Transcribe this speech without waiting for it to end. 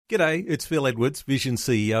G'day, it's Phil Edwards, Vision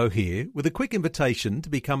CEO here, with a quick invitation to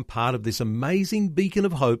become part of this amazing beacon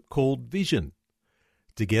of hope called Vision.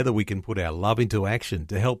 Together we can put our love into action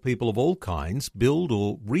to help people of all kinds build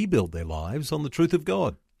or rebuild their lives on the truth of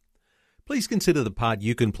God. Please consider the part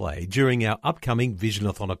you can play during our upcoming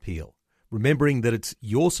Visionathon appeal, remembering that it's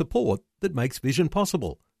your support that makes Vision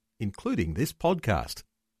possible, including this podcast.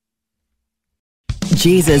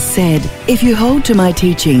 Jesus said, "If you hold to my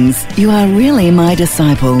teachings, you are really my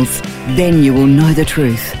disciples. Then you will know the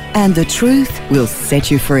truth, and the truth will set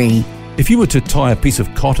you free." If you were to tie a piece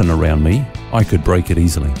of cotton around me, I could break it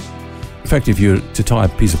easily. In fact, if you were to tie a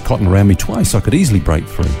piece of cotton around me twice, I could easily break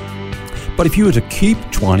free. But if you were to keep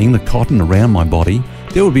twining the cotton around my body,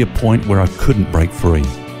 there would be a point where I couldn't break free.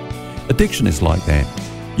 Addiction is like that.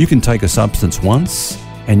 You can take a substance once,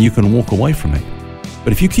 and you can walk away from it.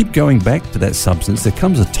 But if you keep going back to that substance, there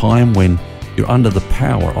comes a time when you're under the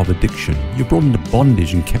power of addiction. You're brought into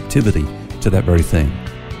bondage and captivity to that very thing.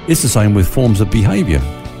 It's the same with forms of behavior.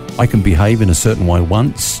 I can behave in a certain way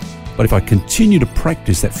once, but if I continue to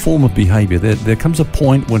practice that form of behavior, there comes a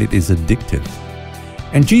point when it is addictive.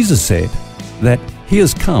 And Jesus said that he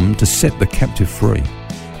has come to set the captive free.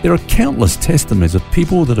 There are countless testimonies of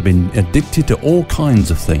people that have been addicted to all kinds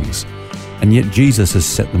of things, and yet Jesus has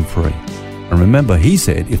set them free. And remember, he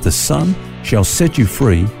said, if the Son shall set you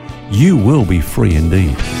free, you will be free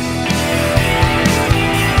indeed.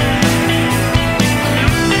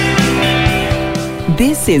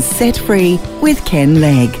 This is Set Free with Ken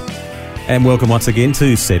Legg. And welcome once again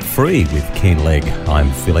to Set Free with Ken Legg.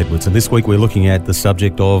 I'm Phil Edwards, and this week we're looking at the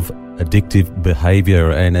subject of addictive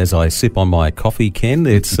behaviour. And as I sip on my coffee, Ken,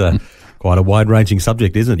 it's quite a wide-ranging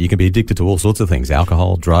subject, isn't it? You can be addicted to all sorts of things: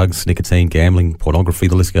 alcohol, drugs, nicotine, gambling, pornography,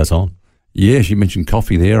 the list goes on. Yes, you mentioned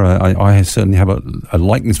coffee there. I certainly have a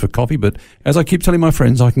likeness for coffee, but as I keep telling my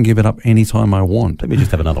friends, I can give it up any time I want. Let me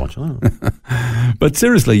just have another one, shall I? But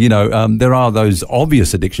seriously, there are those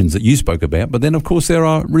obvious addictions that you spoke about, but then, of course, there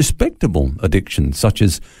are respectable addictions, such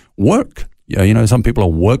as work. Some people are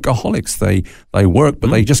workaholics. They work,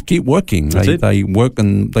 but they just keep working. They work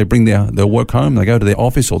and they bring their work home. They go to their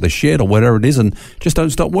office or their shed or whatever it is and just don't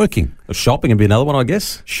stop working. Shopping would be another one, I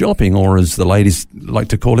guess. Shopping, or as the ladies like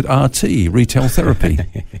to call it, RT, retail therapy.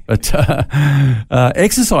 But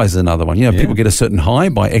exercise is another one. People get a certain high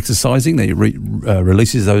by exercising. They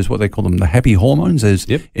releases those, what they call them, the happy hormones, those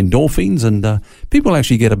endorphins, and people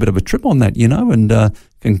actually get a bit of a trip on that, and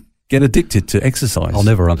can get addicted to exercise. I'll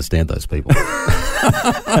never understand those people.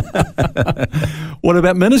 What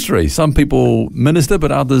about ministry? Some people minister, but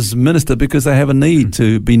others minister because they have a need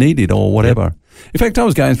to be needed or whatever. In fact, I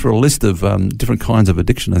was going through a list of different kinds of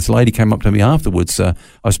addiction. This lady came up to me afterwards. I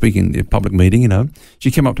was speaking in a public meeting, She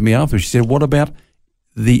came up to me afterwards. She said, "What about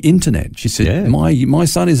the internet?" She said, my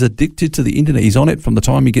son is addicted to the internet. He's on it from the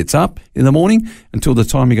time he gets up in the morning until the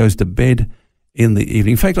time he goes to bed in the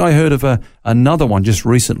evening. In fact, I heard of another one just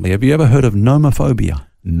recently. Have you ever heard of nomophobia?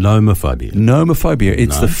 Nomophobia.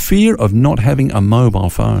 It's the fear of not having a mobile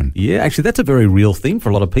phone. Yeah, actually, that's a very real thing for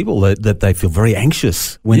a lot of people, that they feel very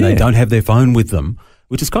anxious when they don't have their phone with them,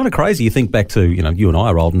 which is kind of crazy. You think back to, you and I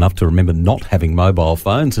are old enough to remember not having mobile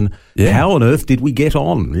phones, and how on earth did we get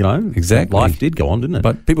on, Exactly. Life did go on, didn't it?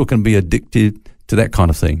 But people can be addicted to that kind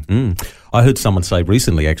of thing. I heard someone say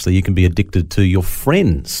recently, actually, you can be addicted to your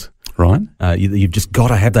friends. Right. You've just got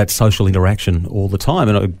to have that social interaction all the time.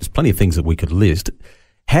 And there's plenty of things that we could list.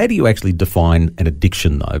 How do you actually define an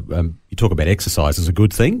addiction, though? You talk about exercise as a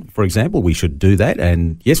good thing, for example. We should do that.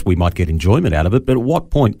 And yes, we might get enjoyment out of it. But at what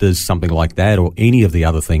point does something like that or any of the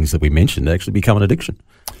other things that we mentioned actually become an addiction?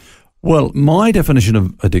 Well, my definition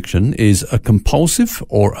of addiction is a compulsive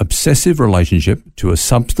or obsessive relationship to a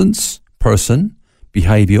substance, person,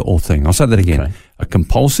 behavior or thing. I'll say that again. Okay. A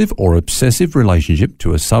compulsive or obsessive relationship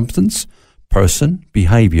to a substance, person,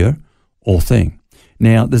 behavior or thing.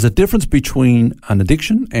 Now, there's a difference between an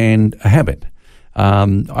addiction and a habit.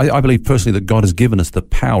 I believe personally that God has given us the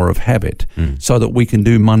power of habit so that we can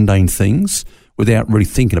do mundane things without really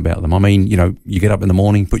thinking about them. I mean, you get up in the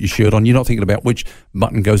morning, put your shirt on, you're not thinking about which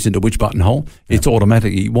button goes into which buttonhole. Yeah. It's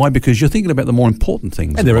automatically. Why? Because you're thinking about the more important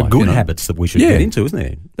things. And there are good habits that we should get into, isn't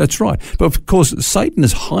there? That's right. But of course, Satan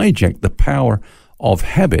has hijacked the power of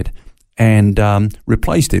habit and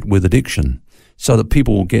replaced it with addiction so that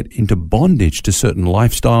people will get into bondage to certain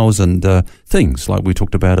lifestyles and things like we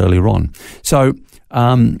talked about earlier on. So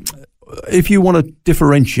if you want to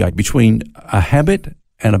differentiate between a habit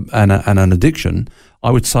and an addiction,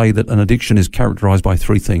 I would say that an addiction is characterized by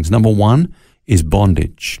three things. Number one is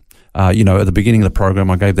bondage. At the beginning of the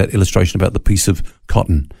program, I gave that illustration about the piece of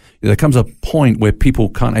cotton. there comes a point where people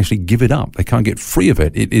can't actually give it up. They can't get free of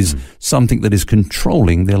it. It is something that is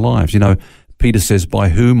controlling their lives. Peter says, by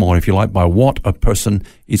whom, or if you like, by what a person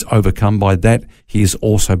is overcome, by that he is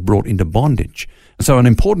also brought into bondage. So an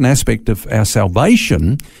important aspect of our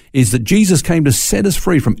salvation is that Jesus came to set us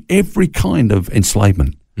free from every kind of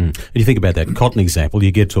enslavement. And you think about that cotton example,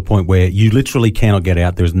 you get to a point where you literally cannot get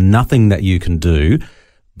out. There's nothing that you can do,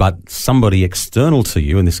 but somebody external to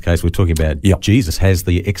you, in this case we're talking about Jesus, has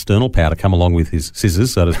the external power to come along with his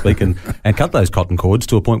scissors, so to speak, and cut those cotton cords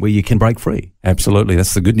to a point where you can break free. Absolutely.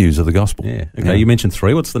 That's the good news of the gospel. Yeah. Okay, you mentioned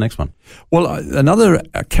 3. What's the next one? Well, another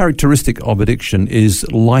characteristic of addiction is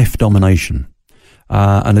life domination.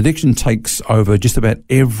 An addiction takes over just about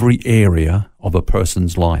every area of a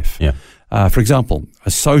person's life. Yeah. For example, a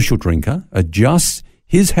social drinker adjusts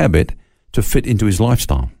his habit to fit into his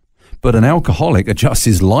lifestyle, but an alcoholic adjusts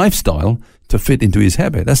his lifestyle to fit into his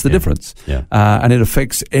habit. That's the difference. Yeah. And it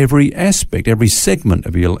affects every aspect, every segment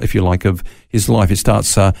of if you like, of his life. It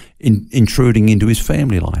starts intruding into his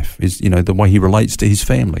family life, the way he relates to his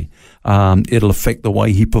family. It'll affect the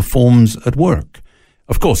way he performs at work.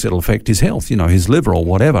 Of course, it'll affect his health, his liver or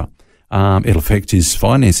whatever. It'll affect his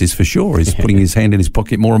finances for sure. He's putting his hand in his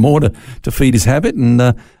pocket more and more to feed his habit, and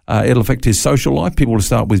it'll affect his social life. People will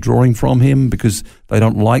start withdrawing from him because they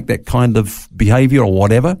don't like that kind of behavior or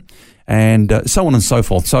whatever, and so on and so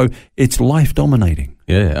forth. So it's life dominating.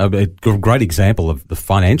 Yeah, a great example of the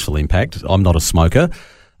financial impact. I'm not a smoker,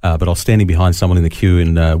 but I was standing behind someone in the queue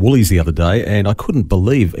in Woolies the other day, and I couldn't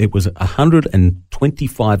believe it was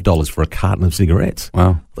 $125 for a carton of cigarettes.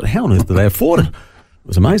 Wow. But how on earth do they afford it? It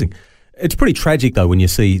was amazing. It's pretty tragic, though, when you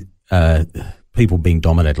see people being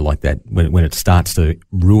dominated like that, when it starts to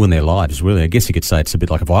ruin their lives, really. I guess you could say it's a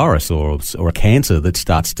bit like a virus or a cancer that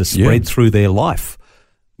starts to spread through their life.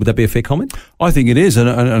 Would that be a fair comment? I think it is. And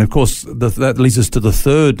of course, that leads us to the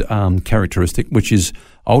third characteristic, which is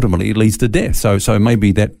ultimately it leads to death. So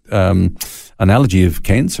maybe that analogy of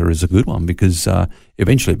cancer is a good one, because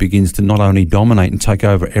eventually it begins to not only dominate and take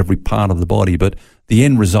over every part of the body, but the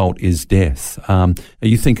end result is death.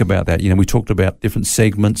 You think about that. We talked about different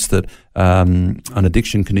segments that an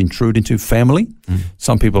addiction can intrude into. Family.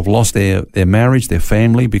 Some people have lost their marriage, their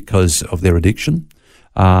family, because of their addiction.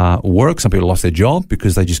 Work. Some people lost their job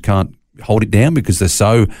because they just can't hold it down because they're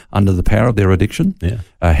so under the power of their addiction.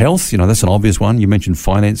 Yeah. Health, that's an obvious one. You mentioned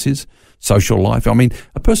finances, social life. I mean,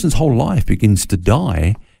 a person's whole life begins to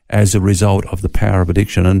die as a result of the power of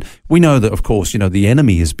addiction. And we know that, of course, the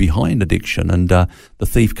enemy is behind addiction, and the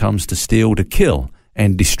thief comes to steal, to kill,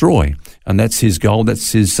 and destroy. And that's his goal.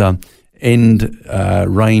 That's his end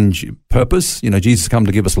range purpose. Jesus come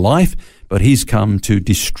to give us life, but he's come to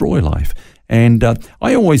destroy life. And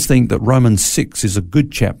I always think that Romans 6 is a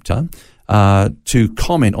good chapter to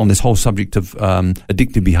comment on this whole subject of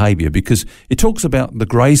addictive behavior, because it talks about the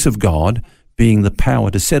grace of God being the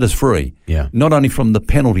power to set us free, not only from the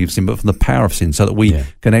penalty of sin, but from the power of sin, so that we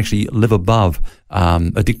can actually live above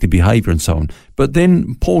addictive behavior and so on. But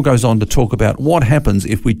then Paul goes on to talk about what happens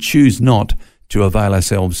if we choose not to avail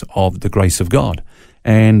ourselves of the grace of God.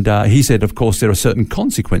 And he said, of course, there are certain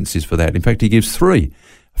consequences for that. In fact, he gives 3.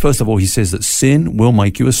 First of all, he says that sin will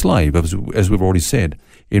make you a slave, as we've already said.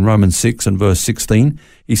 In Romans 6 and verse 16,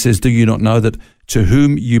 he says, do you not know that to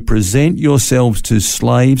whom you present yourselves to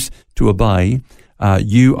slaves to obey,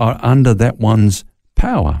 you are under that one's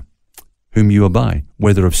power, whom you obey,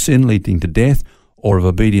 whether of sin leading to death or of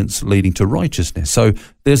obedience leading to righteousness. So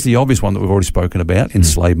there's the obvious one that we've already spoken about,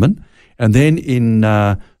 enslavement. And then in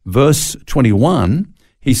verse 21,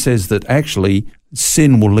 he says that actually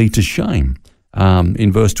sin will lead to shame.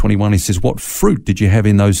 In verse 21, he says, what fruit did you have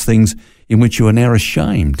in those things in which you are now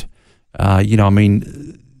ashamed?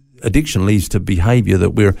 Addiction leads to behavior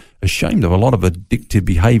that we're ashamed of. A lot of addictive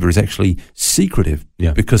behavior is actually secretive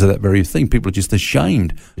because of that very thing. People are just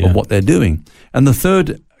ashamed of what they're doing. And the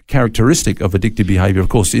third characteristic of addictive behavior, of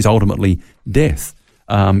course, is ultimately death.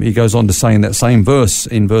 He goes on to say in that same verse,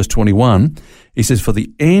 in verse 21, he says, for the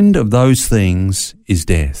end of those things is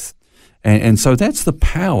death. And so that's the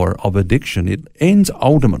power of addiction. It ends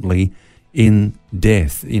ultimately in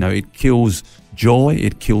death. It kills joy,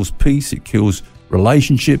 it kills peace, it kills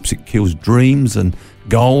relationships, it kills dreams and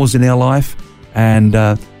goals in our life. And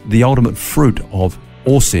the ultimate fruit of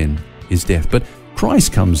all sin is death. But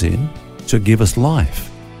Christ comes in to give us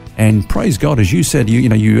life. And praise God, as you said,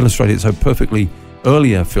 you illustrated it so perfectly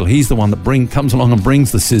earlier, Phil. He's the one that comes along and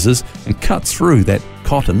brings the scissors and cuts through that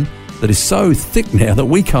cotton that is so thick now that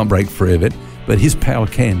we can't break free of it, but his power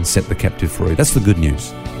can set the captive free. That's the good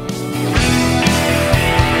news.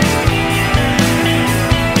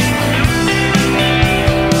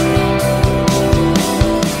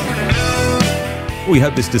 We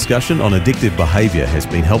hope this discussion on addictive behaviour has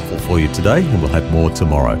been helpful for you today, and we'll have more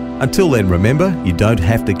tomorrow. Until then, remember, you don't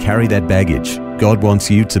have to carry that baggage. God wants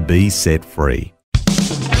you to be set free.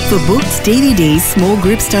 For books, DVDs, small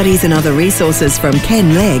group studies and other resources from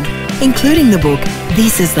Ken Legg, including the book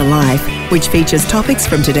This is the Life, which features topics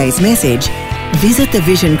from today's message, visit the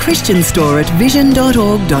Vision Christian store at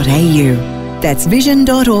vision.org.au. That's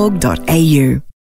vision.org.au.